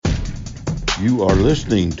You are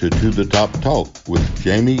listening to the Top Talk with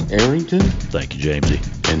Jamie Arrington. Thank you,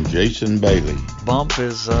 Jamesy. And Jason Bailey. Bump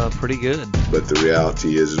is pretty good. But the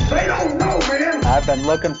reality is, they don't know, man. I've been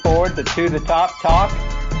looking forward to the Top Talk.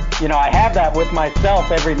 You know, I have that with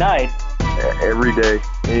myself every night. Every day,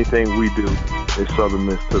 anything we do is Southern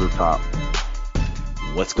Miss to the top.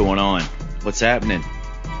 What's going on? What's happening?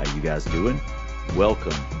 How you guys doing?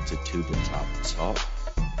 Welcome to the Top Talk.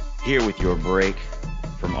 Here with your break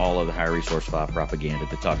from all of the High Resource 5 propaganda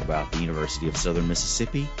to talk about the University of Southern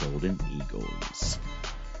Mississippi Golden Eagles.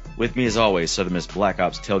 With me as always, Southern Miss Black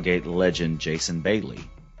Ops tailgate legend Jason Bailey.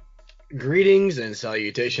 Greetings and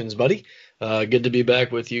salutations, buddy. Good to be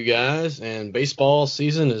back with you guys, and baseball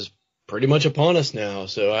season is pretty much upon us now,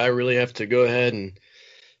 so I really have to go ahead and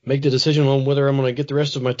make the decision on whether I'm going to get the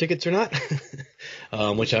rest of my tickets or not,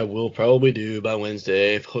 which I will probably do by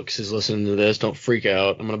Wednesday. If Hooks is listening to this, don't freak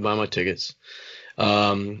out. I'm going to buy my tickets.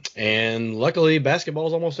 And luckily, basketball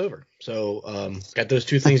is almost over, so got those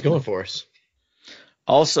two things going for us.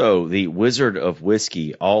 Also, the Wizard of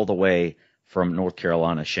Whiskey all the way from North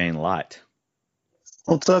Carolina, Shane Lott.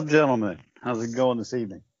 What's up, gentlemen? How's it going this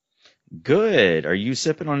evening? Good. Are you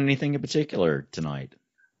sipping on anything in particular tonight?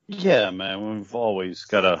 Yeah, man. We've always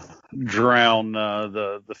got to drown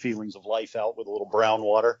the feelings of life out with a little brown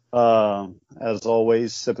water. As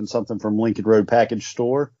always, sipping something from Lincoln Road Package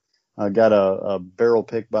Store. I got a barrel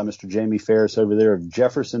pick by Mr. Jamie Ferris over there of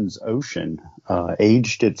Jefferson's Ocean,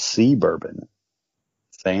 aged at sea bourbon.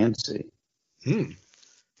 Fancy.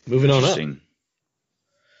 Moving on up.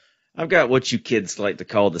 I've got what you kids like to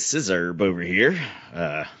call the scissor over here.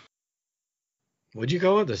 What'd you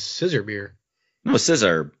call it? The scissor beer? No,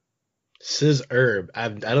 scissor. Scissor. I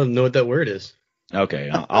don't know what that word is. Okay,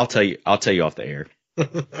 I'll tell you. I'll tell you off the air.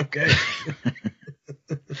 Okay.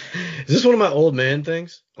 Is this one of my old man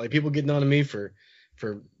things? Like people getting on to me for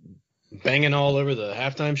banging all over the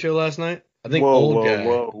halftime show last night? I think old guy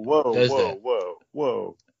does that.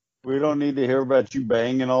 Whoa. We don't need to hear about you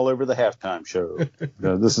banging all over the halftime show.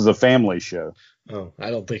 No, this is a family show. Oh,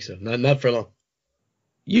 I don't think so. Not for long.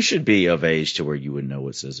 You should be of age to where you would know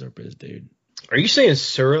what scissor is, dude. Are you saying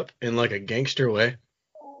syrup in like a gangster way?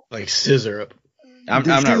 Like scissorup? Did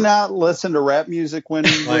you not listen to rap music when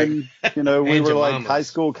we were like high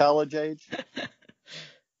school, college age?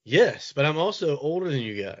 Yes, but I'm also older than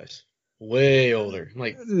you guys. Way older.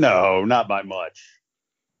 No, not by much.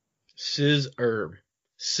 Scissor.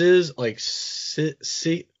 Sizz like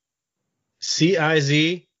C-I-Z?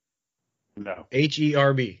 No.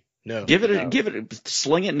 H-E-R-B. No. Give it,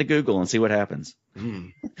 sling it into Google and see what happens.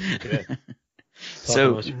 Good.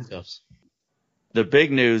 So, the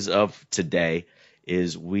big news of today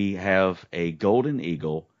is we have another Golden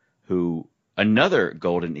Eagle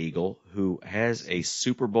who has a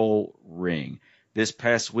Super Bowl ring. This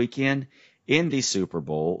past weekend in the Super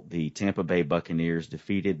Bowl, the Tampa Bay Buccaneers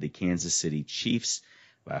defeated the Kansas City Chiefs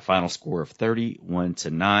by a final score of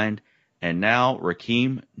 31-9. And now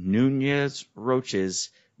Raheem Nunez-Roches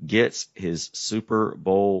gets his Super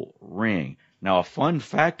Bowl ring. Now, a fun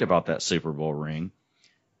fact about that Super Bowl ring,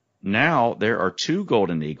 now there are two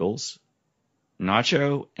Golden Eagles,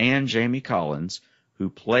 Nacho and Jamie Collins, who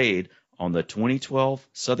played on the 2012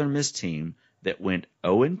 Southern Miss team that went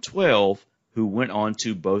 0-12, who went on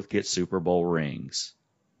to both get Super Bowl rings.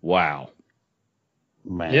 Wow.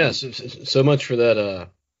 Man. Yeah, so much for that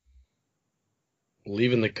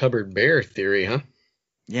leaving the cupboard bare theory, huh?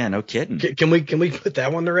 Yeah, no kidding. Can we put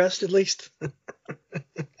that one to rest at least?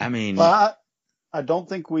 I mean, well, I don't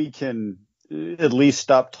think we can at least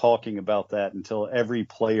stop talking about that until every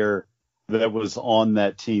player that was on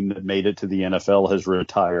that team that made it to the NFL has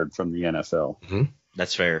retired from the NFL. Mm-hmm.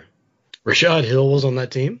 That's fair. Rashad Hill was on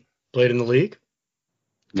that team, played in the league.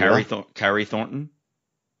 Kyrie Thornton.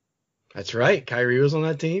 That's right. Kyrie was on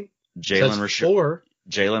that team. Jalen Richard.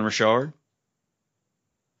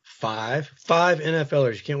 Five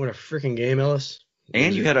NFLers. You can't win a freaking game, Ellis.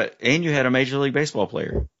 And you had a Major League Baseball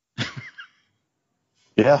player.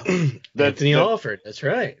 Yeah. Anthony Alford. That's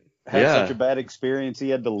right. Had such a bad experience he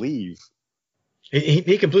had to leave.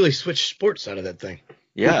 He completely switched sports out of that thing.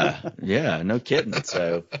 Yeah, no kidding.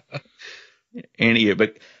 So,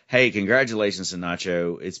 but hey, congratulations to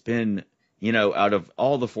Nacho. It's been, out of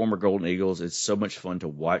all the former Golden Eagles, it's so much fun to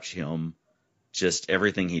watch him. Just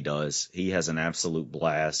everything he does, he has an absolute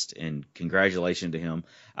blast, and congratulations to him.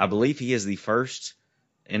 I believe he is the first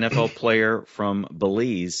NFL player from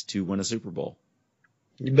Belize to win a Super Bowl.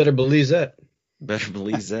 You better believe that. Better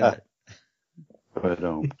believe that. But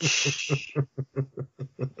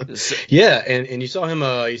yeah, and you saw him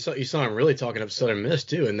you saw him really talking up Southern Miss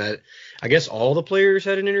too, and that I guess all the players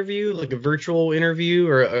had an interview, like a virtual interview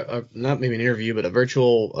or not maybe an interview, but a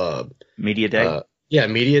virtual media day.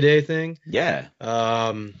 Media day thing. Yeah.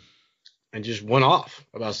 And just went off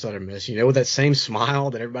about Southern Miss, with that same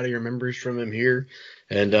smile that everybody remembers from him here.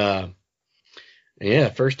 And yeah,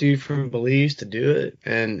 first dude from Belize to do it,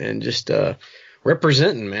 and just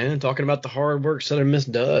representing, man, talking about the hard work Southern Miss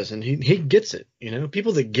does, and he gets it.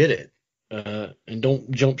 People that get it and don't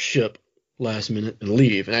jump ship last minute and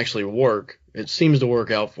leave and actually work, it seems to work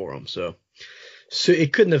out for them. So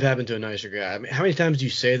it couldn't have happened to a nicer guy. I mean, how many times do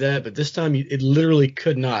you say that? But this time it literally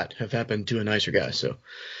could not have happened to a nicer guy. So,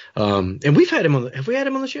 and we've had him on. Have we had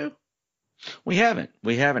him on the show? We haven't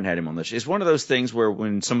had him on the show. It's one of those things where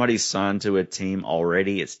when somebody's signed to a team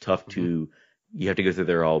already, it's tough you have to go through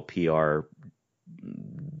their all PR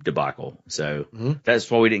debacle. So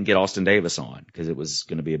that's why we didn't get Austin Davis on, because it was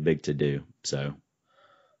going to be a big to do. So,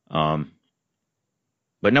 but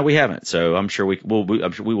no, we haven't. So I'm sure we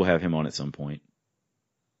will have him on at some point.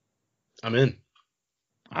 I'm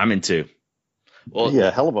in too. Well,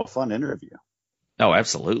 yeah, hell of a fun interview. Oh,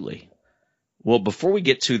 absolutely. Well, before we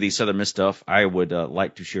get to the Southern Miss stuff, I would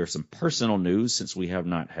like to share some personal news, since we have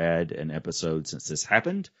not had an episode since this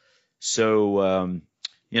happened. So,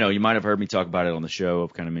 you might have heard me talk about it on the show.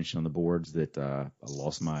 I've kind of mentioned on the boards that I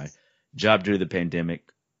lost my job due to the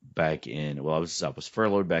pandemic back in, I was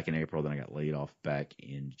furloughed back in April, then I got laid off back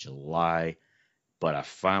in July. But I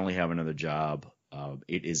finally have another job.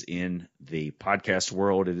 It is in the podcast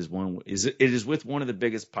world. It is with one of the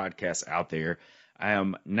biggest podcasts out there. I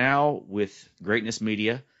am now with Greatness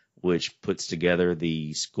Media, which puts together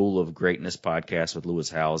the School of Greatness podcast with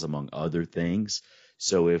Lewis Howes, among other things.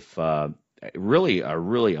 So if really a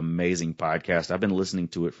really amazing podcast. I've been listening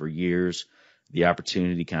to it for years. The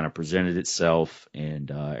opportunity kind of presented itself,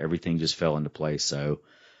 and everything just fell into place. So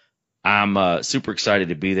I'm super excited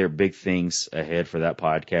to be there. Big things ahead for that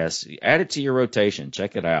podcast. Add it to your rotation.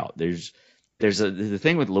 Check it out. The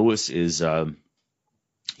thing with Lewis is,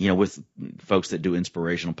 with folks that do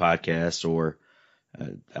inspirational podcasts, or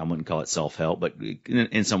I wouldn't call it self-help, but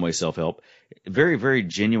in some way self-help, very, very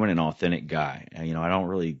genuine and authentic guy. I don't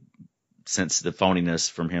really sense the phoniness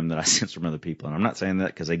from him that I sense from other people. And I'm not saying that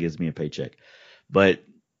because that gives me a paycheck, but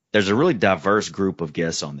there's a really diverse group of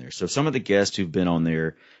guests on there. So some of the guests who've been on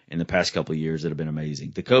there in the past couple of years that have been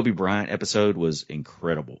amazing. The Kobe Bryant episode was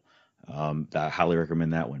incredible. I highly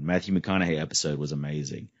recommend that one. Matthew McConaughey episode was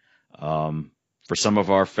amazing. For some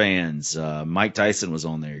of our fans, Mike Tyson was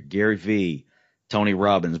on there, Gary Vee, Tony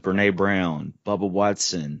Robbins, Brene Brown, Bubba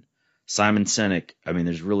Watson, Simon Sinek. I mean,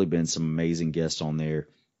 there's really been some amazing guests on there.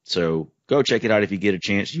 So go check it out if you get a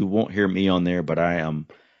chance. You won't hear me on there, but I am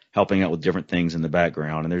helping out with different things in the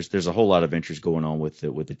background. And there's a whole lot of interest going on with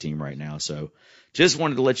the team right now. So just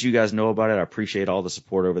wanted to let you guys know about it. I appreciate all the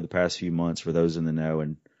support over the past few months for those in the know.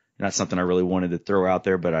 And not something I really wanted to throw out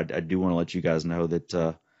there, but I do want to let you guys know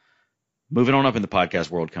that moving on up in the podcast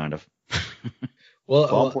world, kind of.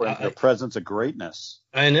 Well, the presence of greatness.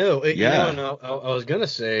 I know. Yeah. And I was going to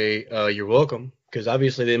say you're welcome, because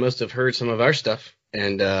obviously they must have heard some of our stuff,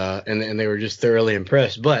 and they were just thoroughly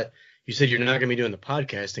impressed. But you said you're not going to be doing the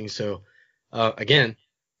podcasting. So, again,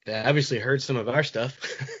 they obviously heard some of our stuff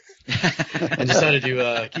and decided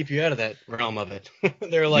to keep you out of that realm of it.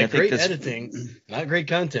 They're like, great editing, not great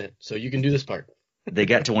content. So you can do this part. They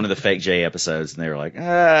got to one of the Fake J episodes, and they were like,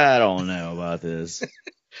 I don't know about this.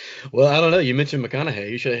 Well, I don't know. You mentioned McConaughey.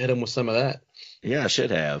 You should have hit him with some of that. Yeah, I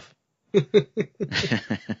should have.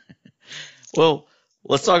 Well,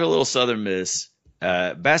 let's talk a little Southern Miss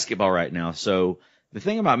basketball right now. So the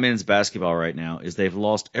thing about men's basketball right now is they've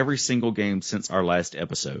lost every single game since our last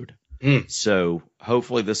episode. So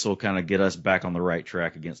hopefully this will kind of get us back on the right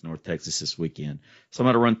track against North Texas this weekend. So I'm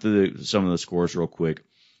going to run through some of the scores real quick.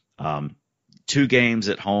 2 games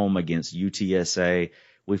at home against UTSA.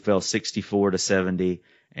 We fell 64-70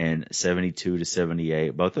 and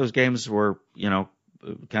 72-78. Both those games were,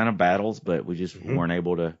 kind of battles, but we just weren't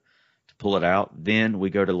able to pull it out. Then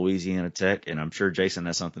we go to Louisiana Tech, and I'm sure Jason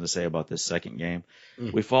has something to say about this second game.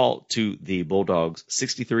 We fall to the Bulldogs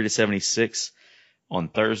 63-76 on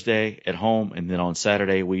Thursday at home, and then on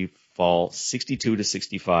Saturday we fall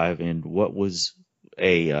 62-65 in what was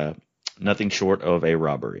a nothing short of a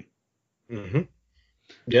robbery. Mm-hmm.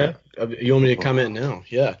 Yeah. You want me to comment now?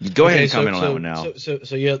 Yeah. Go ahead and comment on that one now. So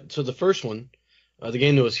the first one, the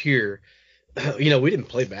game that was here, we didn't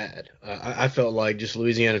play bad. I felt like just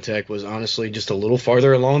Louisiana Tech was honestly just a little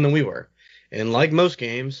farther along than we were. And like most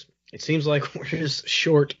games, it seems like we're just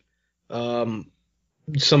short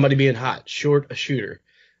somebody being hot, short a shooter,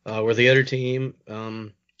 where the other team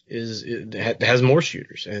has more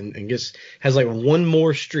shooters and has like one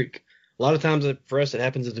more streak. A lot of times for us it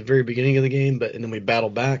happens at the very beginning of the game, and then we battle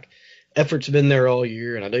back. Effort's been there all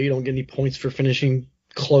year, and I know you don't get any points for finishing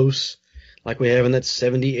close like we have in that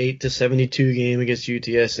 78-72 game against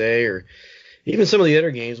UTSA, or even some of the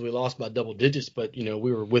other games we lost by double digits, but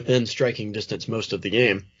we were within striking distance most of the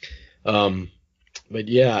game. But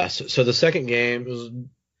yeah, so the second game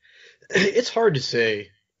it's hard to say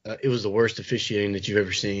it was the worst officiating that you've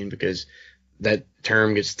ever seen, because that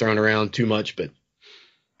term gets thrown around too much. But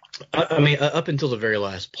I mean, up until the very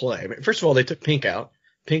last play, first of all, they took Pink out.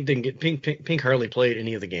 Pink hardly played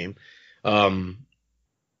any of the game.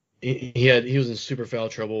 He was in super foul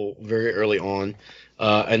trouble very early on,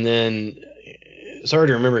 and then it's hard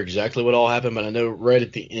to remember exactly what all happened, but I know right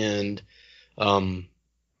at the end,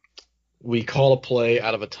 we call a play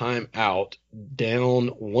out of a timeout, down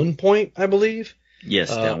 1 point, I believe.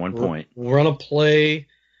 Yes, down 1 point. Run a play,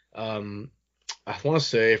 I want to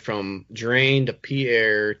say from Drain to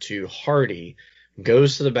Pierre to Hardy,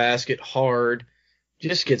 goes to the basket hard,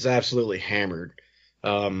 just gets absolutely hammered.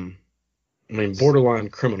 Borderline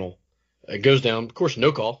criminal. It goes down. Of course,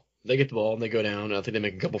 no call. They get the ball and they go down. I think they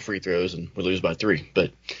make a couple free throws and we lose by 3.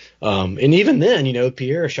 But and even then,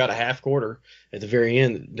 Pierre shot a half quarter at the very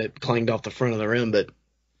end that clanged off the front of the rim. But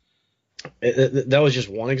that was just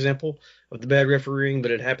one example of the bad refereeing,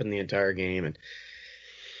 but it happened the entire game. And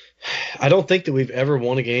I don't think that we've ever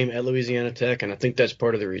won a game at Louisiana Tech, and I think that's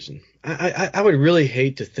part of the reason. I would really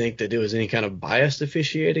hate to think that it was any kind of biased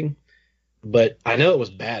officiating, but I know it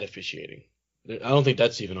was bad officiating. I don't think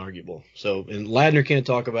that's even arguable. So, and Ladner can't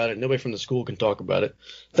talk about it. Nobody from the school can talk about it.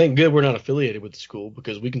 Thank good we're not affiliated with the school,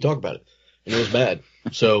 because we can talk about it. And it was bad.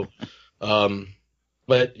 So,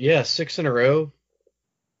 but yeah, 6 in a row.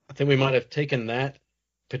 I think we might have taken that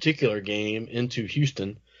particular game into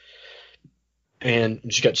Houston and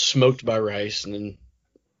just got smoked by Rice. And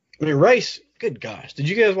then, Rice, good gosh. Did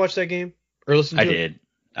you guys watch that game or listen to it?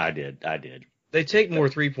 I did. They take more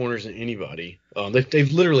three-pointers than anybody.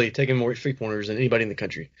 They've literally taken more three-pointers than anybody in the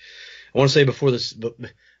country. I want to say before this,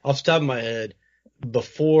 off the top of my head,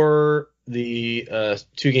 before the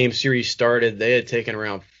 2-game series started, they had taken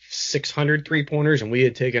around 600 three-pointers, and we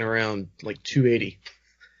had taken around like 280.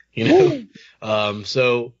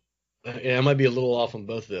 So I might be a little off on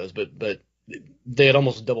both of those, but they had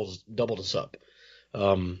almost doubled us up.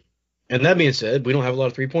 And that being said, we don't have a lot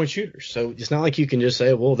of three-point shooters. So it's not like you can just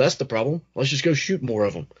say, well, that's the problem. Let's just go shoot more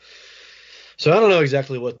of them. So I don't know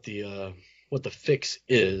exactly what the fix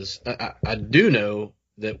is. I do know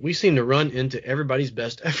that we seem to run into everybody's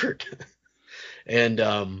best effort. And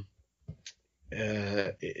who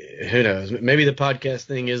knows? Maybe the podcast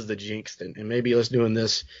thing is the jinx, and maybe us doing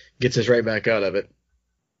this gets us right back out of it.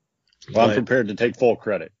 Well, I'm prepared to take full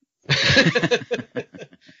credit.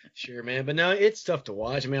 Sure, man. But no, it's tough to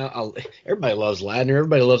watch. I mean, everybody loves Ladner.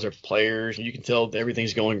 Everybody loves their players. And you can tell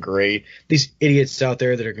everything's going great. These idiots out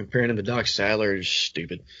there that are comparing him to Doc Sadler are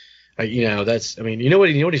stupid. You know what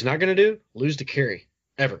he's not going to do? Lose to Carey.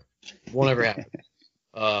 Ever. Won't ever happen.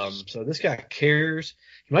 So this guy cares.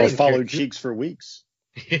 He might follow Cheeks for weeks.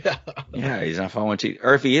 Yeah, he's not following Cheeks.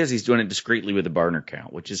 Or if he is, he's doing it discreetly with a burner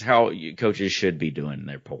count, which is how coaches should be doing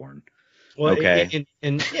their porn. Well, okay.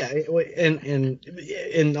 And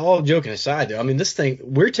all joking aside, though, I mean, this thing,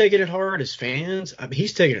 we're taking it hard as fans. I mean,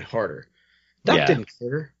 he's taking it harder. Doc didn't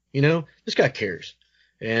care, this guy cares,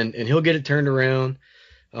 and he'll get it turned around.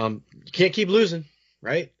 You can't keep losing,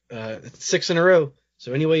 right? 6 in a row.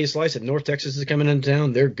 So any way you slice it, North Texas is coming into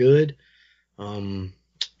town. They're good. And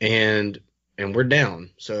we're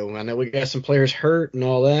down. So I know we got some players hurt and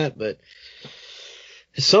all that, but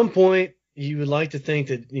at some point, you would like to think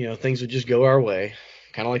that, things would just go our way,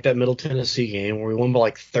 kind of like that Middle Tennessee game where we won by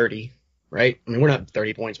like 30, right? I mean, we're not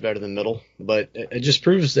 30 points better than Middle, but it just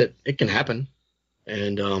proves that it can happen.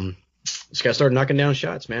 And just got to start knocking down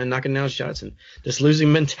shots, man, And this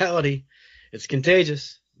losing mentality, it's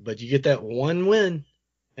contagious, but you get that one win,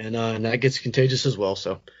 and that gets contagious as well.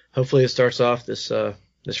 So hopefully it starts off this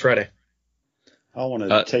Friday. I want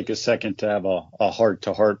to take a second to have a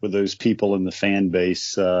heart-to-heart with those people in the fan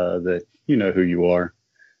base that you know who you are.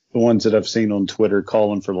 The ones that I've seen on Twitter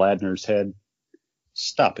calling for Ladner's head.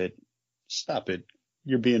 Stop it.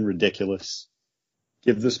 You're being ridiculous.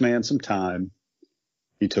 Give this man some time.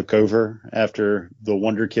 He took over after the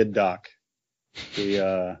Wonder Kid Doc.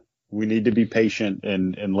 We need to be patient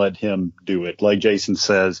and let him do it. Like Jason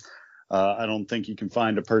says, I don't think you can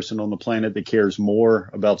find a person on the planet that cares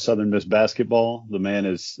more about Southern Miss basketball. The man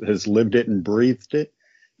has lived it and breathed it.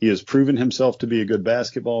 He has proven himself to be a good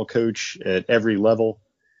basketball coach at every level.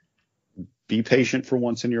 Be patient for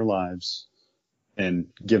once in your lives and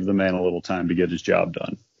give the man a little time to get his job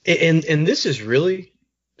done. And this is really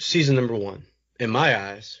season number 1 in my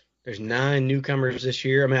eyes. There's 9 newcomers this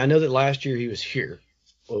year. I mean, I know that last year he was here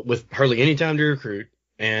with hardly any time to recruit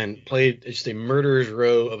and played just a murderer's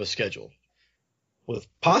row of a schedule with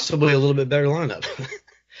possibly a little bit better lineup,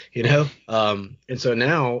 And so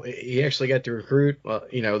now he actually got to recruit.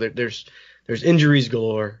 There's injuries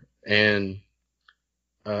galore, and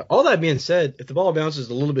all that being said, if the ball bounces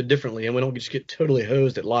a little bit differently and we don't just get totally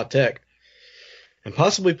hosed at La Tech and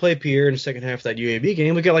possibly play Pierre in the second half of that UAB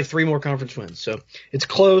game, we got like 3 more conference wins. So it's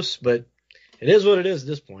close, but it is what it is at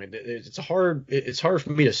this point. It's hard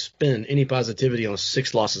for me to spin any positivity on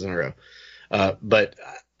 6 losses in a row. But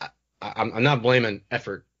I'm not blaming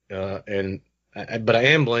effort, but I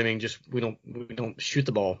am blaming just we don't shoot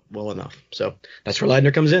the ball well enough. So that's where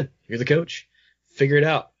Ladner comes in. You're the coach. Figure it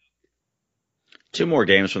out. 2 more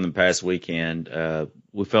games from the past weekend.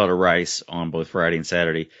 We fell to Rice on both Friday and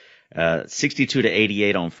Saturday.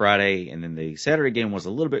 62-88 on Friday, and then the Saturday game was a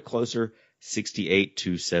little bit closer,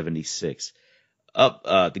 68-76.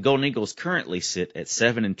 The Golden Eagles currently sit at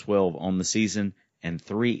 7-12 on the season and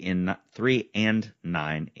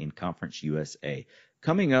 3-9 in Conference USA.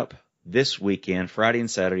 Coming up this weekend, Friday and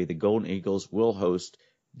Saturday, the Golden Eagles will host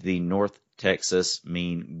the North Texas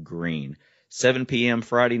Mean Green. 7 p.m.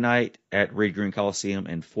 Friday night at Reed Green Coliseum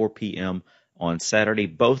and 4 p.m. on Saturday.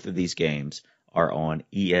 Both of these games are on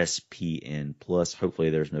ESPN+. Hopefully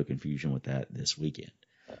there's no confusion with that this weekend.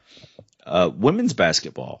 Women's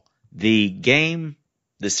basketball. The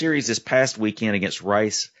series this past weekend against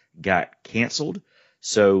Rice got canceled,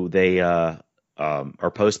 so they are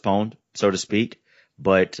postponed, so to speak.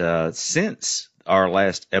 But since our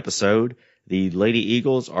last episode, the Lady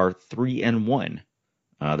Eagles are 3-1.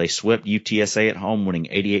 They swept UTSA at home, winning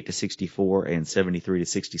 88-64 and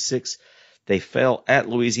 73-66. They fell at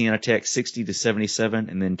Louisiana Tech 60-77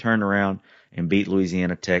 and then turned around and beat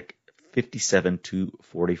Louisiana Tech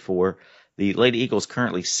 57-44. The Lady Eagles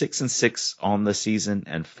currently 6-6 on the season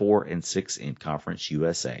and 4-6 in Conference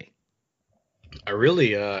USA. I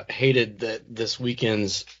really hated that this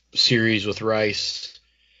weekend's series with Rice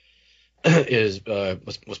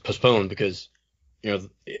was postponed because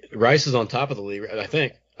Rice is on top of the league. I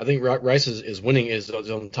think Rice is winning, is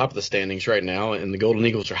on top of the standings right now, and the Golden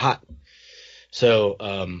Eagles are hot. So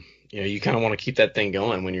you kind of want to keep that thing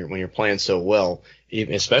going when you're playing so well,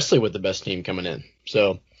 especially with the best team coming in.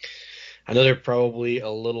 So I know they're probably a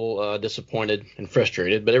little disappointed and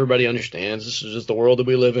frustrated, but everybody understands this is just the world that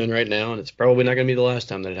we live in right now, and it's probably not going to be the last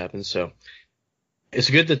time that it happens. So it's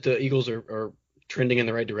good that the Eagles are trending in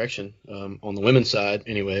the right direction on the women's side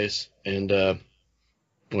anyways, and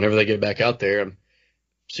whenever they get back out there,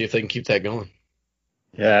 see if they can keep that going.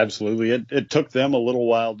 Yeah, absolutely. It took them a little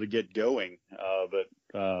while to get going, but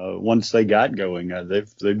once they got going,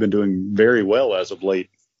 they've been doing very well as of late.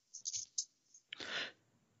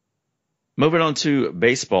 Moving on to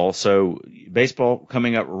baseball. So baseball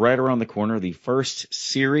coming up right around the corner. The first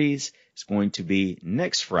series is going to be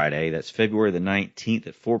next Friday. That's February the 19th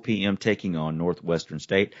at 4 p.m. taking on Northwestern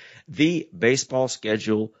State. The baseball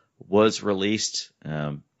schedule was released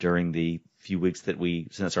during the few weeks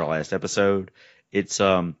since our last episode. It's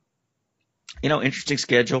interesting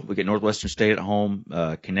schedule. We get Northwestern State at home.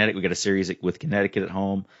 Connecticut, we got a series with Connecticut at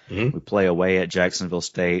home. Mm-hmm. We play away at Jacksonville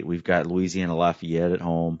State. We've got Louisiana Lafayette at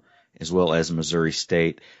home, as well as Missouri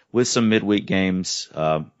State, with some midweek games.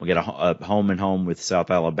 We get a home and home with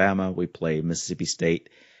South Alabama. We play Mississippi State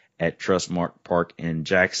at Trustmark Park in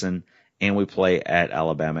Jackson, and we play at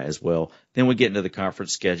Alabama as well. Then we get into the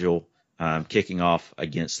conference schedule, kicking off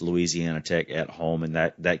against Louisiana Tech at home, and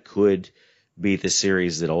that could be the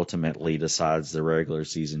series that ultimately decides the regular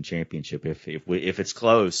season championship. If it's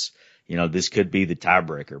close, this could be the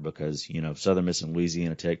tiebreaker because Southern Miss and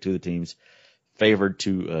Louisiana Tech, 2 of the teams favored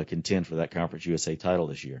to contend for that Conference USA title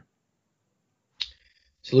this year.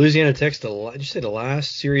 So Louisiana Tech's did you say the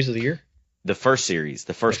last series of the year? The first series,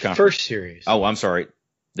 the first conference. First series. Oh, I'm sorry.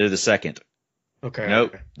 They're the second. Okay.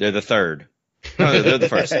 Nope, okay. They're the third. No, they're the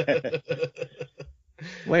first.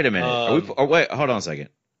 Wait a minute. Wait, hold on a second.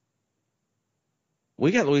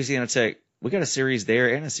 We got Louisiana Tech. We got a series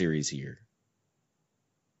there and a series here.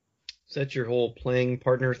 Is that your whole playing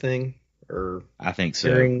partner thing? Or I think so.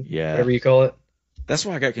 Hearing, yeah. Whatever you call it. That's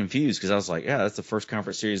why I got confused because I was like, yeah, that's the first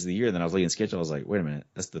conference series of the year. And then I was looking at the schedule. I was like, wait a minute.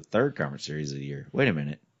 That's the third conference series of the year. Wait a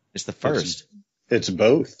minute. It's the first. It's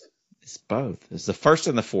both. It's both. It's the first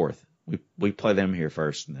and the fourth. We play them here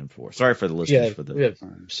first and then fourth. Sorry for the listeners. We have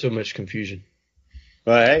so much confusion.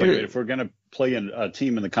 But hey, I mean, if we're going to play a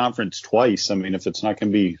team in the conference twice, I mean, if it's not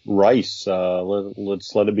going to be Rice,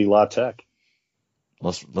 let's let it be La Tech.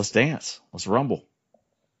 Let's dance. Let's rumble.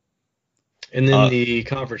 And then the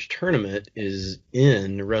conference tournament is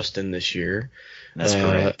in Ruston this year. That's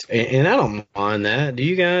correct. And I don't mind that. Do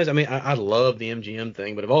you guys? I mean, I love the MGM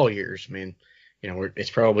thing, but of all years, I mean, it's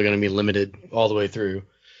probably going to be limited all the way through.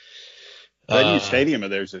 That new stadium of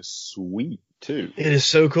theirs is sweet, too. It is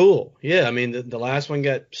so cool. Yeah, I mean, the last one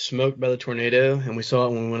got smoked by the tornado, and we saw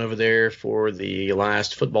it when we went over there for the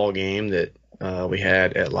last football game that we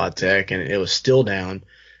had at La Tech, and it was still down.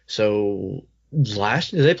 So did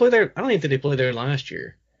they play there? I don't even think they played there last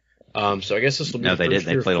year. So I guess this will be No, they didn't.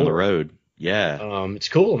 They played on the road. Yeah. It's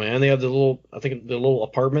cool, man. They have the little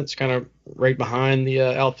apartments kind of right behind the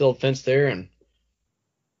outfield fence there, and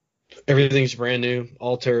everything's brand new,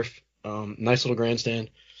 all turf. Nice little grandstand.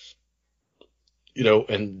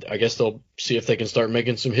 And I guess they'll see if they can start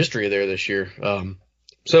making some history there this year.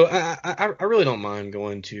 So I really don't mind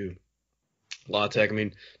going to La Tech. I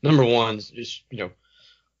mean, number one is just,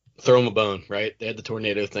 throw them a bone, right? They had the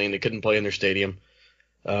tornado thing. They couldn't play in their stadium.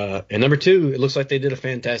 And number two, it looks like they did a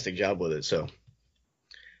fantastic job with it. So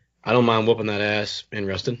I don't mind whooping that ass in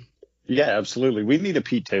Ruston. Yeah, absolutely. We need a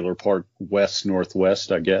Pete Taylor Park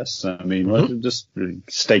west-northwest, I guess. I mean, let's just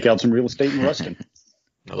stake out some real estate in Ruston.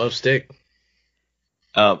 I love steak.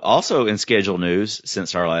 Also in schedule news,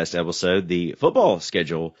 since our last episode, the football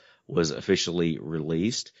schedule was officially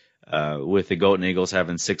released, with the Golden Eagles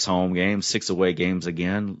having 6 home games, 6 away games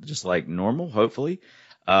again, just like normal, hopefully.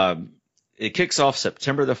 It kicks off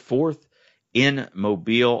September the 4th in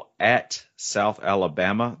Mobile at South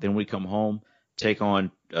Alabama. Then we come home, take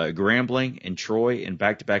on Grambling and Troy in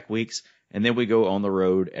back-to-back weeks, and then we go on the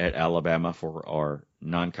road at Alabama for our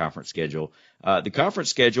non-conference schedule. The conference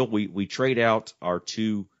schedule, we trade out our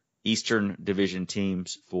 2 Eastern Division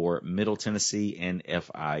teams for Middle Tennessee and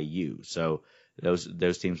FIU. So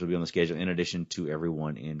those teams will be on the schedule in addition to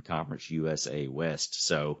everyone in Conference USA West.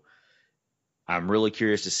 So I'm really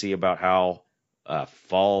curious to see about how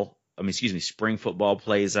spring football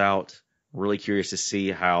plays out. Really curious to see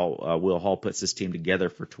how Will Hall puts this team together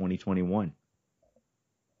for 2021.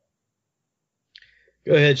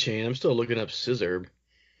 Go ahead, Shane. I'm still looking up Scissorb.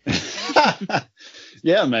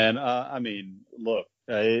 Yeah, man. I mean, look,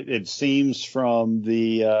 it seems from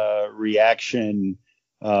the reaction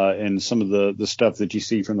and some of the stuff that you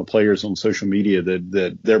see from the players on social media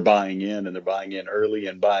that they're buying in, and they're buying in early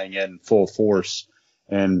and buying in full force.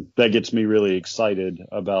 And that gets me really excited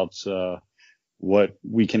about what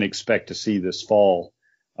we can expect to see this fall.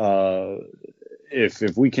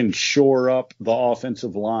 If we can shore up the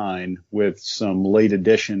offensive line with some late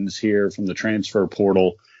additions here from the transfer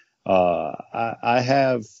portal, I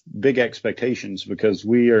have big expectations, because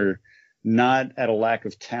we are not at a lack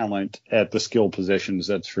of talent at the skill positions,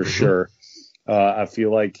 that's for sure. I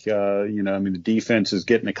feel like, the defense is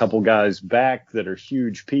getting a couple guys back that are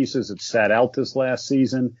huge pieces that sat out this last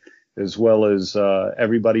season, as well as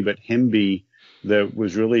everybody but Hemby that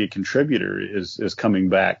was really a contributor is coming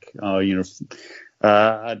back.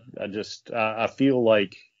 I feel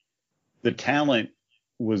like the talent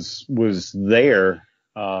was there.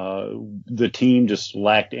 The team just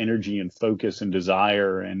lacked energy and focus and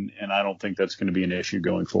desire, and I don't think that's going to be an issue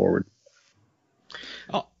going forward.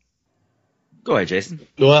 Oh, go ahead, Jason.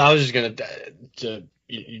 Well, I was just going to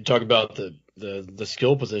you talk about the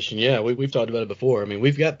skill position. Yeah, we've talked about it before. I mean,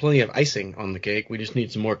 we've got plenty of icing on the cake. We just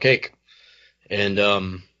need some more cake. And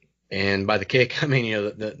by the cake, I mean,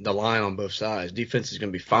 the line on both sides. Defense is going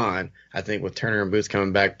to be fine, I think, with Turner and Booth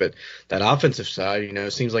coming back. But that offensive side,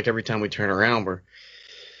 it seems like every time we turn around, we're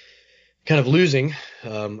kind of losing,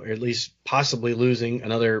 or at least possibly losing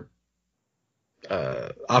another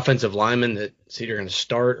offensive lineman that's either going to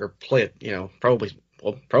start or play it.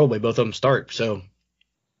 Probably both of them start. So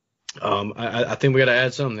I think we got to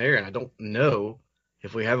add something there, and I don't know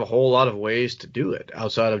if we have a whole lot of ways to do it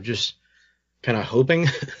outside of just kind of hoping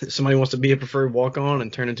somebody wants to be a preferred walk-on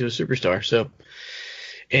and turn into a superstar. So,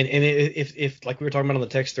 and if like we were talking about on the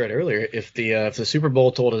text thread earlier, if the Super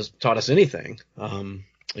Bowl taught us anything,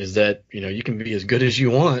 is that you can be as good as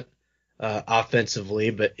you want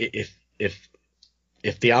offensively, but if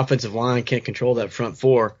the offensive line can't control that front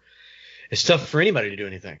four, it's tough for anybody to do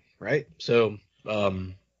anything, right? So,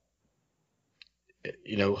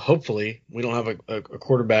 hopefully we don't have a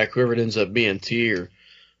quarterback, whoever it ends up being, T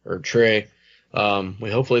or Trey.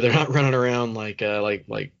 Hopefully they're not running around like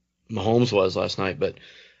Mahomes was last night, but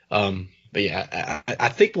yeah, I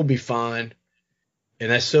think we'll be fine,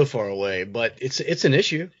 and that's so far away. But it's an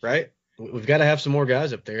issue, right? We've got to have some more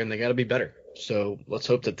guys up there, and they got to be better. So let's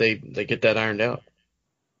hope that they get that ironed out.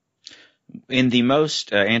 In the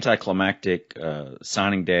most anticlimactic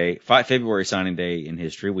February signing day in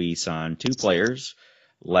history, we signed 2 players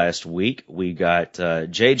last week. We got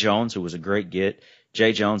Jay Jones, who was a great get.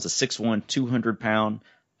 Jay Jones, a 6'1", 200-pound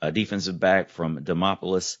defensive back from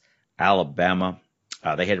Demopolis, Alabama.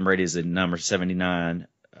 They had him rated as the number 79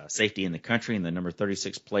 safety in the country and the number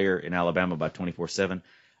 36 player in Alabama by 24/7.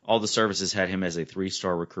 All the services had him as a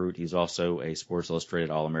 3-star recruit. He's also a Sports Illustrated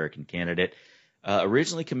All-American candidate.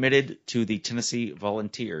 Originally committed to the Tennessee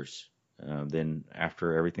Volunteers. Then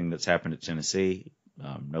after everything that's happened at Tennessee,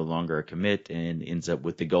 no longer a commit and ends up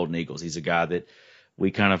with the Golden Eagles. He's a guy that we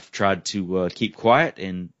kind of tried to keep quiet,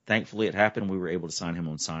 and thankfully it happened. We were able to sign him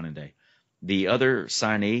on signing day. The other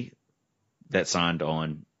signee that signed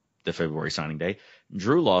on the February signing day,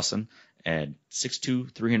 Drew Lawson, and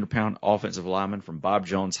 6'2", 300-pound offensive lineman from Bob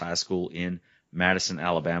Jones High School in Madison,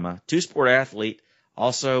 Alabama. 2-sport athlete.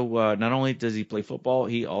 Also, not only does he play football,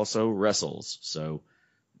 he also wrestles. So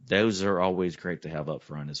those are always great to have up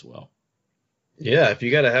front as well. Yeah, if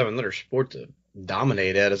you got to have another sport to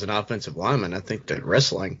dominate at as an offensive lineman, I think that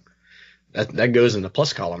wrestling, that goes in the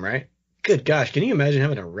plus column, right? Good gosh, can you imagine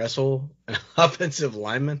having to wrestle an offensive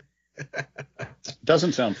lineman?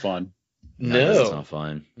 Doesn't sound fun. No, that's not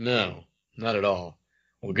fun. No, not at all.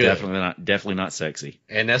 Well, good. Definitely not sexy.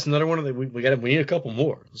 And that's another one of the we need a couple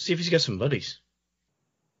more. Let's see if he's got some buddies.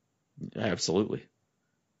 Absolutely.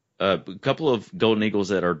 A couple of Golden Eagles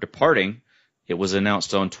that are departing. It was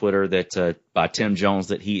announced on Twitter that by Tim Jones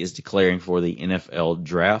that he is declaring for the NFL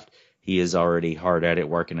draft. He is already hard at it,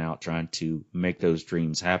 working out, trying to make those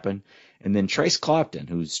dreams happen. And then Trace Clopton,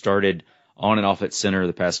 who started on and off at center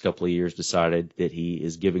the past couple of years, decided that he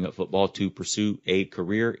is giving up football to pursue a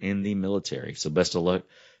career in the military. So best of luck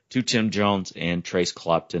to Tim Jones and Trace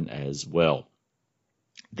Clopton as well.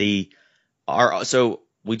 So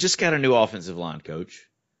we just got a new offensive line coach,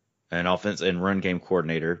 an offense and run game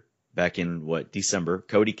coordinator back in December,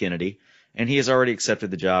 Cody Kennedy, and he has already accepted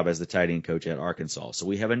the job as the tight end coach at Arkansas. So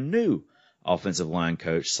we have a new offensive line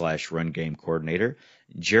coach / run game coordinator,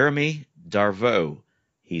 Jeremy Darveau.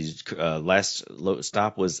 His last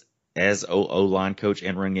stop was as O-line coach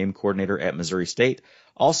and run game coordinator at Missouri State.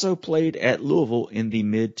 Also played at Louisville in the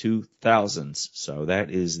mid-2000s. So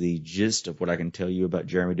that is the gist of what I can tell you about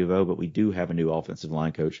Jeremy Darveau, but we do have a new offensive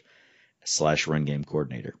line coach / run game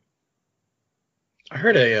coordinator. I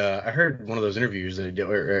heard one of those interviews that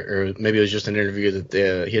or maybe it was just an interview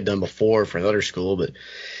that he had done before for another school, but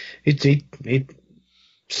he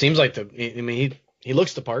seems like he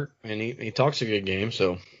looks the part and he talks a good game.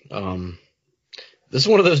 So this is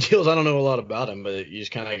one of those deals. I don't know a lot about him, but you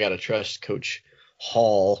just kind of got to trust Coach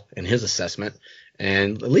Hall and his assessment.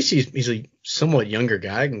 And at least he's a somewhat younger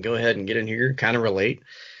guy, can go ahead and get in here, kind of relate.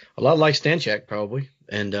 A lot like Stanchak probably,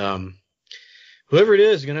 and whoever it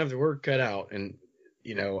is going to have their work cut out. And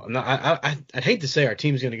you know, I'd hate to say our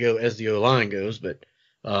team's going to go as the O-line goes, but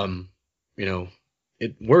you know,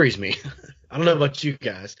 it worries me. I don't know about you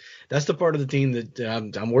guys. That's the part of the team that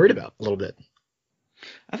I'm worried about a little bit.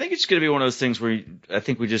 I think it's going to be one of those things where I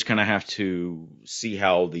think we just kind of have to see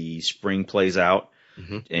how the spring plays out.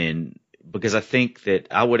 Mm-hmm. And because I think that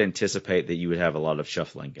I would anticipate that you would have a lot of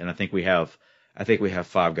shuffling. And I think we have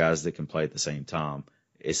 5 guys that can play at the same time.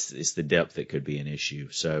 It's the depth that could be an issue.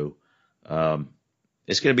 So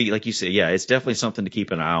it's going to be, like you said, yeah, it's definitely something to keep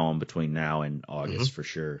an eye on between now and August for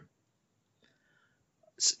sure.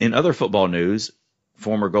 In other football news,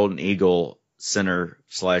 former Golden Eagle center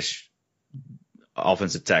 /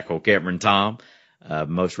 offensive tackle Cameron Tom,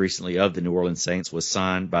 most recently of the New Orleans Saints, was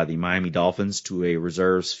signed by the Miami Dolphins to a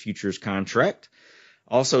reserves futures contract.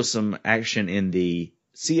 Also some action in the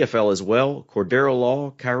CFL as well. Cordero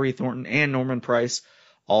Law, Kyrie Thornton, and Norman Price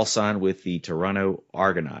all signed with the Toronto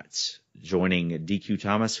Argonauts, joining DQ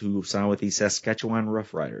Thomas, who signed with the Saskatchewan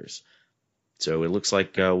Roughriders. So it looks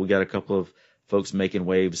like we got a couple of folks making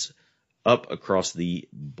waves up across the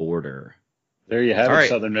border. There you have it, right.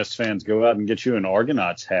 Southern Miss fans. Go out and get you an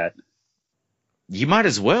Argonauts hat. You might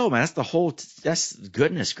as well, man. That's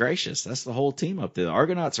goodness gracious. That's the whole team up there. The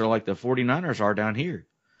Argonauts are like the 49ers are down here.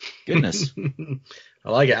 Goodness.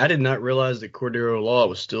 I like it. I did not realize that Cordero Law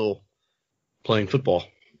was still playing football.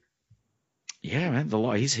 Yeah, man. The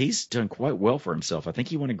Law, he's done quite well for himself. I think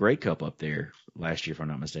he won a Grey Cup up there last year, if I'm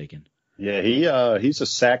not mistaken. Yeah, he's a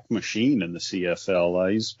sack machine in the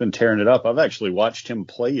CFL. He's been tearing it up. I've actually watched him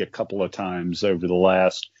play a couple of times over the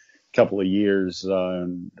last couple of years.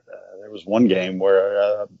 There was one game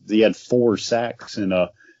where he had 4 sacks in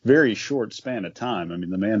a very short span of time. I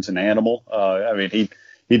mean, the man's an animal.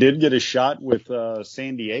 He did get a shot with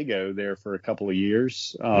San Diego there for a couple of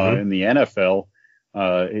years in the NFL.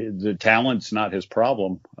 The talent's not his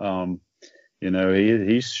problem.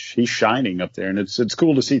 He's shining up there, and it's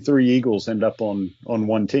cool to see 3 Eagles end up on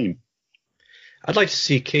one team. I'd like to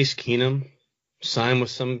see Case Keenum sign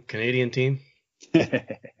with some Canadian team,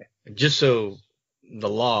 just so the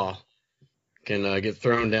law can get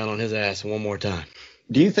thrown down on his ass one more time.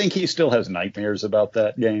 Do you think he still has nightmares about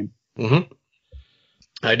that game? Mm-hmm.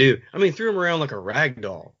 I do. I mean, threw him around like a rag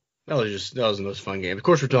doll. That was the most fun game. Of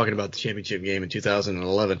course, we're talking about the championship game in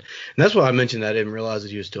 2011, and that's why I mentioned that. I didn't realize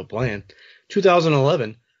that he was still playing.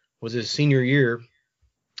 2011 was his senior year,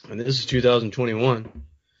 and this is 2021,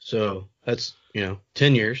 so that's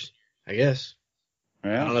 10 years, I guess.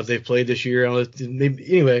 Yeah. I don't know if they've played this year.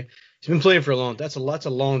 Anyway, he's been playing for a long. That's a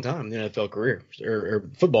long time in the NFL career or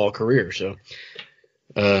football career. So,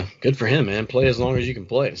 good for him, man. Play as long as you can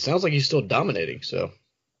play. It sounds like he's still dominating. So.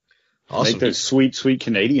 Awesome. Make those sweet, sweet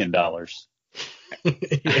Canadian dollars.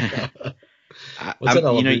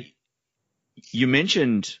 You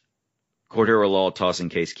mentioned Cordero Law tossing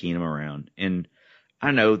Case Keenum around, and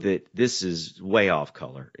I know that this is way off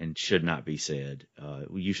color and should not be said.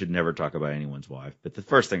 You should never talk about anyone's wife, but the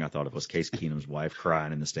first thing I thought of was Case Keenum's wife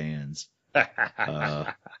crying in the stands.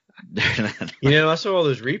 I saw all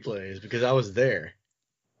those replays because I was there.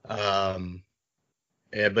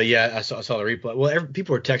 Yeah, but I saw the replay. Well,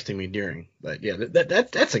 people were texting me during, but yeah,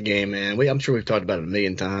 that's a game, man. I'm sure we've talked about it a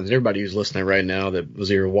million times. And everybody who's listening right now that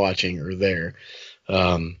was either watching or there,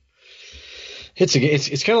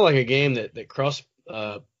 it's kind of like a game that crossed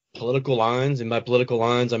political lines, and by political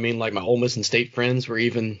lines I mean like my Ole Miss and State friends were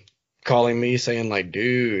even calling me saying like,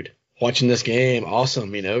 dude, watching this game,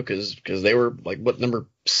 awesome, because they were like number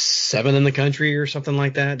 7 in the country or something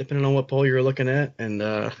like that, depending on what poll you were looking at. And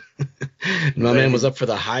my man was up for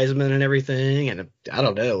the Heisman and everything. And I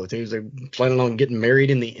don't know, he was planning on getting married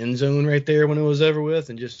in the end zone right there when it was over with,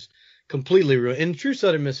 and just completely ruined. In true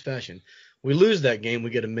Southern Miss fashion, we lose that game, we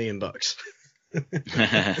get $1 million.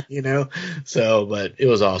 So, but it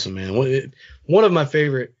was awesome, man. One of my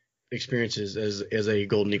favorite experiences as a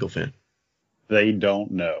Golden Eagle fan. They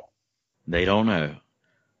don't know.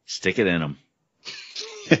 Stick it in them.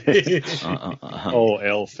 Oh,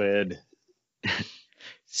 L-Fed.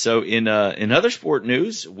 So in other sport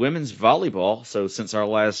news, women's volleyball. So since our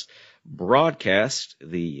last broadcast,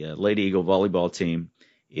 the Lady Eagle volleyball team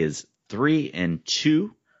is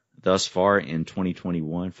 3-2 thus far in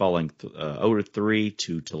 2021, falling 0-3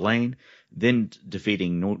 to Tulane, then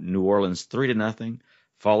defeating New Orleans 3-0,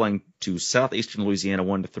 falling to Southeastern Louisiana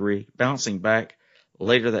 1-3, bouncing back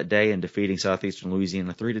later that day and defeating Southeastern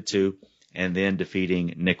Louisiana 3-2, and then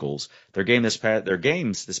defeating Nichols. Their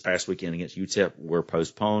games this past weekend against UTEP were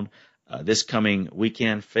postponed. This coming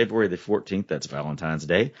weekend, February the 14th, that's Valentine's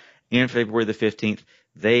Day, and February the 15th,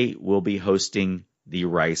 they will be hosting the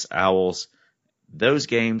Rice Owls. Those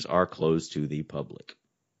games are closed to the public.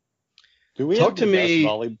 Do we talk to me?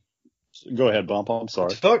 Go ahead, Bump. I'm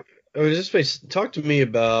sorry. Talk to me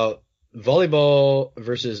about volleyball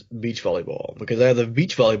versus beach volleyball, because I have the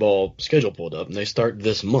beach volleyball schedule pulled up, and they start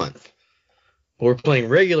this month. We're playing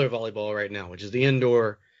regular volleyball right now, which is the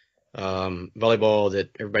indoor volleyball that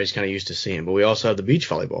everybody's kind of used to seeing. But we also have the beach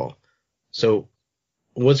volleyball. So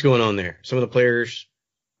what's going on there? Some of the players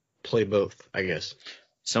play both, I guess.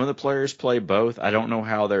 Some of the players play both. I don't know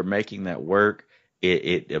how they're making that work.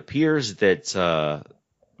 It appears that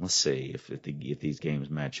let's see if these games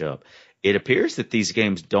match up. It appears that these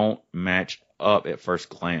games don't match up at first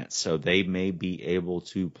glance, so they may be able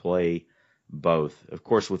to play both. Of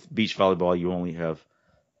course, with beach volleyball, you only have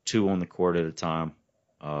 2 on the court at a time,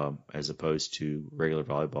 as opposed to regular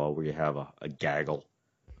volleyball where you have a gaggle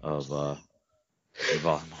of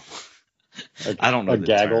volleyball. I don't know the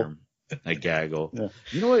gaggle. term. A gaggle. Yeah.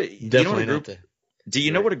 You know what? Definitely not. Do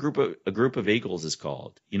you know what a group of eagles is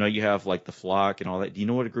called? You have like the flock and all that. Do you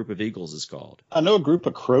know what a group of eagles is called? I know a group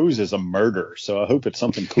of crows is a murder, so I hope it's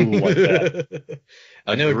something cool like that.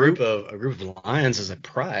 I know a group of lions is a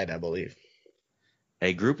pride, I believe.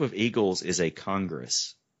 A group of eagles is a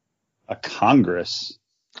congress. A congress?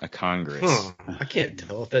 A congress. Huh. I can't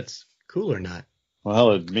tell if that's cool or not.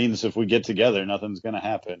 Well, it means if we get together, nothing's going to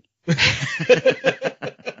happen.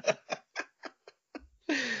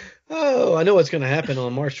 Oh, I know what's going to happen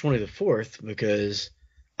on March 24th, because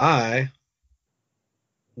I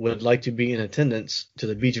would like to be in attendance to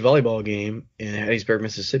the beach volleyball game in Hattiesburg,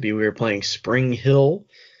 Mississippi. We are playing Spring Hill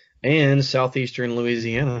and Southeastern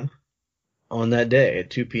Louisiana on that day at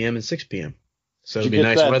 2 p.m. and 6 p.m. So it'll be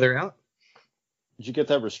nice weather out. Did you get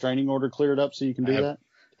that restraining order cleared up so you can do that?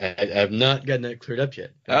 I have not gotten that cleared up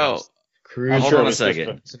yet. Oh, hold on a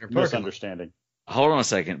second. Misunderstanding. Hold on a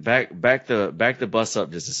second. Back the bus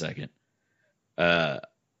up just a second. I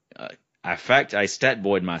stat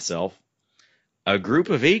boyed myself. A group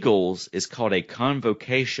of eagles is called a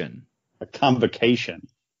convocation. A convocation.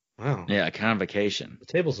 Wow. Yeah, a convocation. The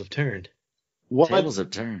tables have turned. Tables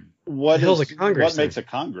have turned. What The hell's a congress, What makes a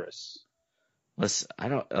congress? Let's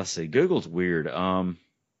see. Google's weird.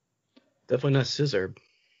 Definitely not scissor.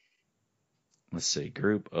 Let's see.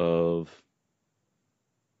 Group of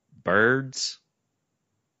birds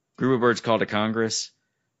called a congress.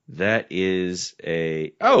 That is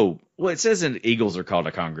it says eagles are called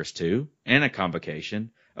a congress too, and a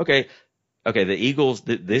convocation. Okay. The eagles.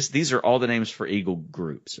 These are all the names for eagle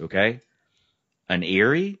groups. Okay, an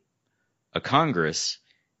eyrie, a congress,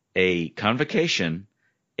 a convocation,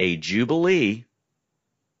 a jubilee,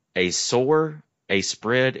 a soar, a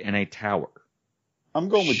spread, and a tower. I'm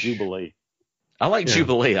going with jubilee. I like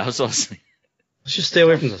jubilee. I was Let's just stay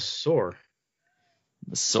away from the soar.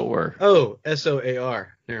 The soar. Oh,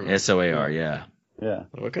 SOAR. Never mind. SOAR, yeah. Yeah.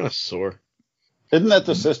 What kind of soar? Isn't that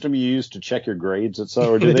the system you use to check your grades at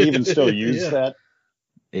or do they even still use that?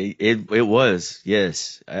 It was,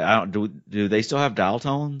 yes. Do they still have dial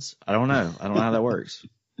tones? I don't know. I don't know how that works.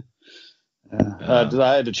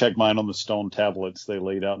 I had to check mine on the stone tablets they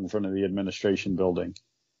laid out in front of the administration building.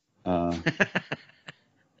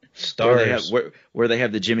 Stars. Where they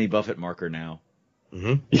have the Jimmy Buffett marker now.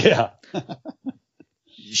 Mm-hmm. Yeah.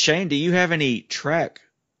 Shane, do you have any track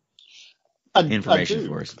information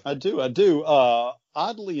for us? I do.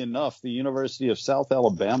 Oddly enough, the University of South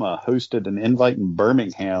Alabama hosted an invite in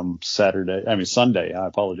Birmingham Sunday. I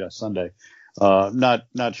apologize, Sunday.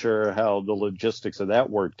 Not sure how the logistics of that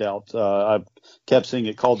worked out. I kept seeing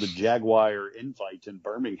it called the Jaguar Invite in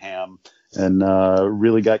Birmingham and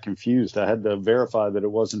really got confused. I had to verify that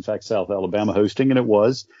it was in fact South Alabama hosting, and it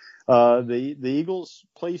was. The Eagles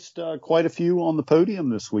placed quite a few on the podium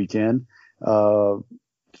this weekend.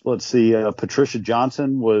 Let's see. Patricia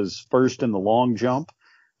Johnson was first in the long jump.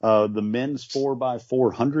 The men's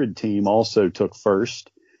 4x400 team also took first.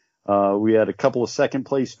 We had a couple of second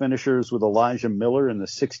place finishers with Elijah Miller in the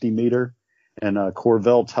 60 meter and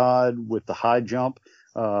Corvell Todd with the high jump.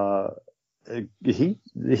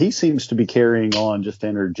 He seems to be carrying on, just to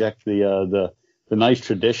interject, the nice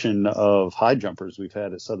tradition of high jumpers we've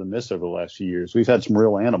had at Southern Miss over the last few years. We've had some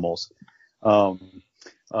real animals.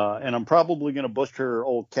 And I'm probably going to butcher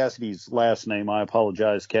old Cassidy's last name. I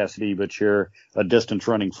apologize, Cassidy, but you're a distance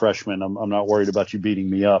running freshman. I'm not worried about you beating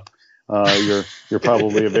me up. You're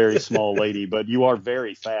probably a very small lady, but you are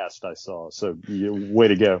very fast, I saw. So way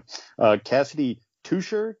to go. Cassidy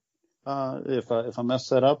Tusher, if I messed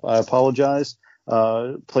that up, I apologize.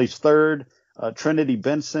 Placed third. Trinity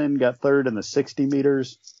Benson got third in the 60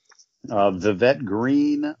 meters. Vivette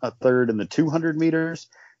Green, a third in the 200 meters.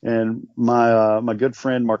 And my good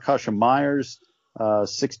friend Markasha Myers,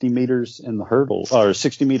 60 meters in the hurdles, or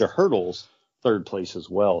 60 meter hurdles, third place as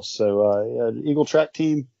well. So Eagle track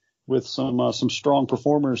team with some strong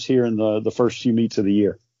performers here in the first few meets of the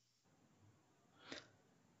year.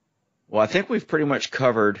 Well, I think we've pretty much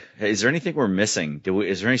covered. Is there anything we're missing?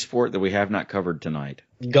 Is there any sport that we have not covered tonight?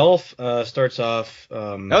 Golf starts off.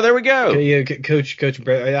 Oh, there we go. Yeah, Coach. I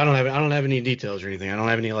don't have any details or anything. I don't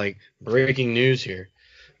have any breaking news here.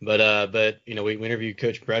 But we interviewed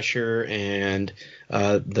Coach Brescher, and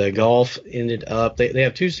the golf ended up. They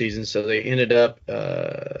have two seasons, so they ended up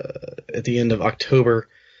at the end of October.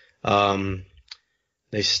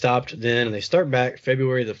 They stopped then, and they start back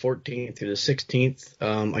February the 14th through the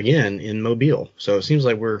 16th again in Mobile. So it seems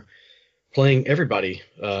like we're playing everybody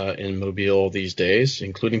in Mobile these days,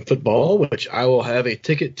 including football, which I will have a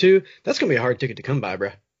ticket to. That's gonna be a hard ticket to come by,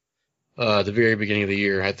 bruh. At the very beginning of the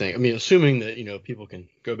year, I think. I mean, assuming that people can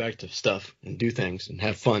go back to stuff and do things and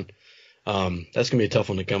have fun. That's gonna be a tough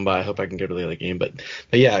one to come by. I hope I can go to the other game, but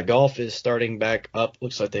yeah, golf is starting back up.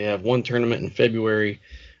 Looks like they have one tournament in February.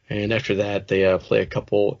 And after that, they play a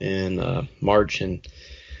couple in March, and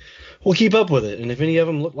we'll keep up with it. And if any of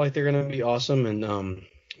them look like they're going to be awesome and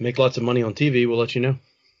make lots of money on TV, we'll let you know.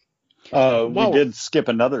 We did skip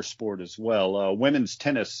another sport as well. Women's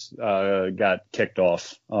tennis got kicked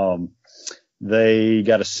off. They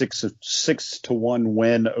got a 6-1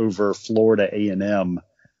 win over Florida A&M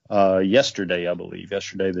yesterday, I believe.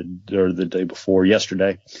 The day before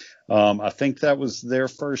yesterday. I think that was their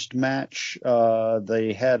first match.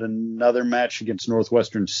 They had another match against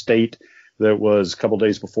Northwestern State that was a couple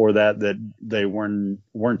days before that they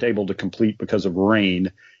weren't able to complete because of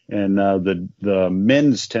rain. And the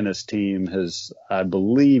men's tennis team has, I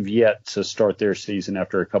believe, yet to start their season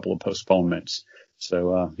after a couple of postponements.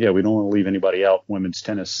 So, we don't want to leave anybody out. Women's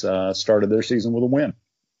tennis started their season with a win.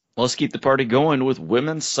 Let's keep the party going with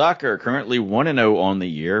women's soccer, currently 1-0 on the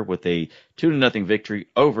year with a 2-0 victory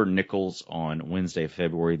over Nichols on Wednesday,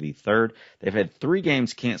 February the 3rd. They've had 3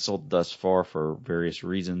 games canceled thus far for various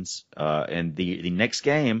reasons, and the next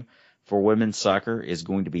game for women's soccer is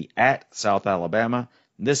going to be at South Alabama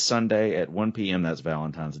this Sunday at 1 p.m. That's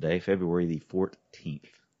Valentine's Day, February the 14th.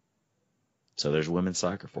 So there's women's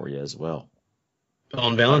soccer for you as well.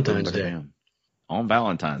 On Valentine's Day. On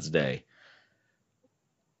Valentine's Day.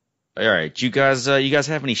 All right, you guys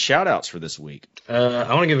have any shout-outs for this week?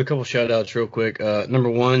 I want to give a couple shout-outs real quick. Number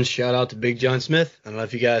one, shout-out to Big John Smith. I don't know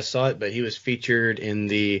if you guys saw it, but he was featured in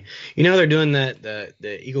the – you know they're doing that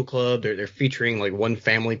the Eagle Club. They're featuring like one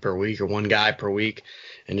family per week or one guy per week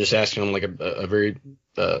and just asking them like a very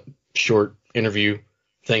short interview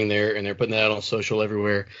thing there, and they're putting that out on social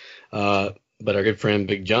everywhere. But our good friend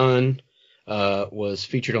Big John was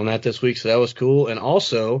featured on that this week, so that was cool. And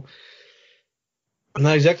also – I'm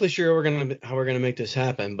not exactly sure how we're gonna make this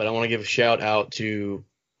happen, but I want to give a shout out to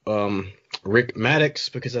Rick Maddox,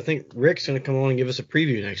 because I think Rick's gonna come on and give us a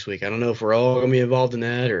preview next week. I don't know if we're all gonna be involved in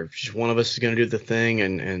that or if just one of us is gonna do the thing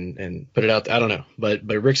and put it out. I don't know, but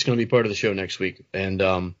Rick's gonna be part of the show next week,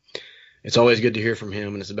 and it's always good to hear from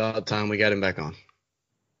him, and it's about time we got him back on.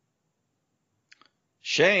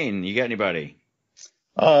 Shane, you got anybody?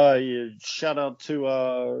 Shout out to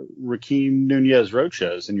Rakeem Nunez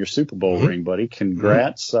Roches in your Super Bowl ring, buddy.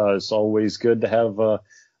 Congrats. It's always good to have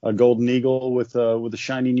a golden eagle with a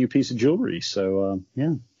shiny new piece of jewelry. So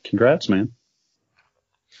yeah, congrats, man.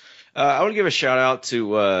 I want to give a shout out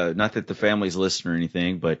to not that the family's listening or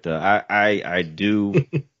anything, but I do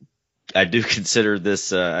consider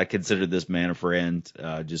this man a friend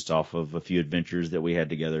just off of a few adventures that we had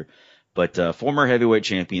together. But former heavyweight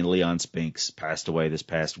champion Leon Spinks passed away this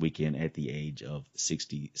past weekend at the age of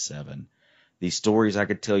 67. The stories I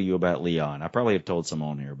could tell you about Leon, I probably have told some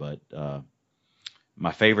on here, but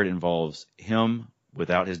my favorite involves him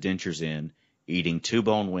without his dentures in eating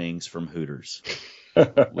 2-bone wings from Hooters,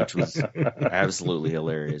 which was absolutely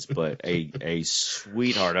hilarious. But a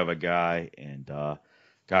sweetheart of a guy, and God,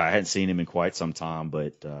 I hadn't seen him in quite some time,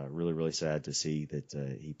 but really, really sad to see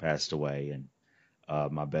that he passed away. And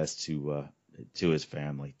my best to his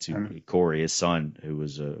family, to Corey, his son, who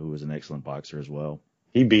was an excellent boxer as well.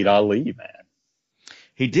 He beat Ali, man.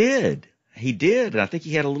 He did. And I think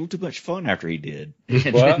he had a little too much fun after he did.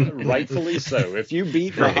 Well, rightfully so. If you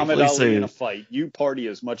beat Muhammad Ali in a fight, you party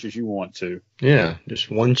as much as you want to. Yeah, just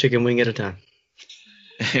one chicken wing at a time.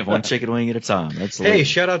 One chicken wing at a time. Absolutely. Hey,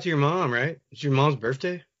 shout out to your mom, right? It's your mom's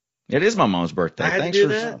birthday? It is my mom's birthday. I had Thanks to do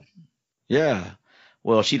for that? Yeah.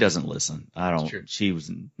 Well, she doesn't listen. I don't blame her. She's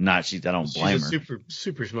a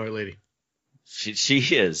super smart lady. She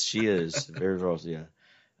is. Very well, yeah.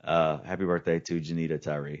 Happy birthday to Janita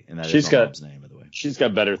Tyree. And that is my mom's name, by the way. She's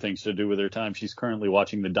got better things to do with her time. She's currently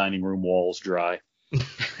watching the dining room walls dry.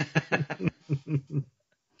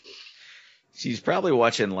 She's probably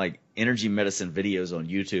watching like energy medicine videos on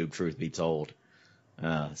YouTube, truth be told.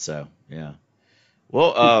 So, yeah.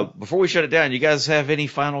 Well, before we shut it down, you guys have any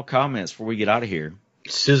final comments before we get out of here?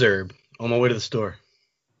 Scissor on my way to the store.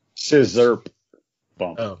 Scissor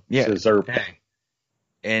bump. Oh, yeah. Scissor. Dang.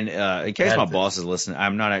 And in case my boss is listening,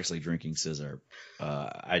 I'm not actually drinking scissor.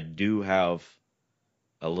 I do have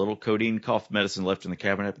a little codeine cough medicine left in the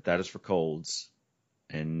cabinet, but that is for colds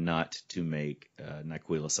and not to make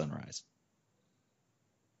Nyquil Sunrise.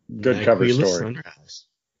 Good cover story. Sunrise.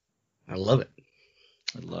 I love it.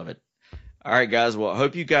 I love it. All right, guys. Well, I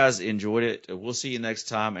hope you guys enjoyed it. We'll see you next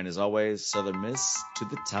time. And as always, Southern Miss to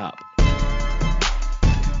the top.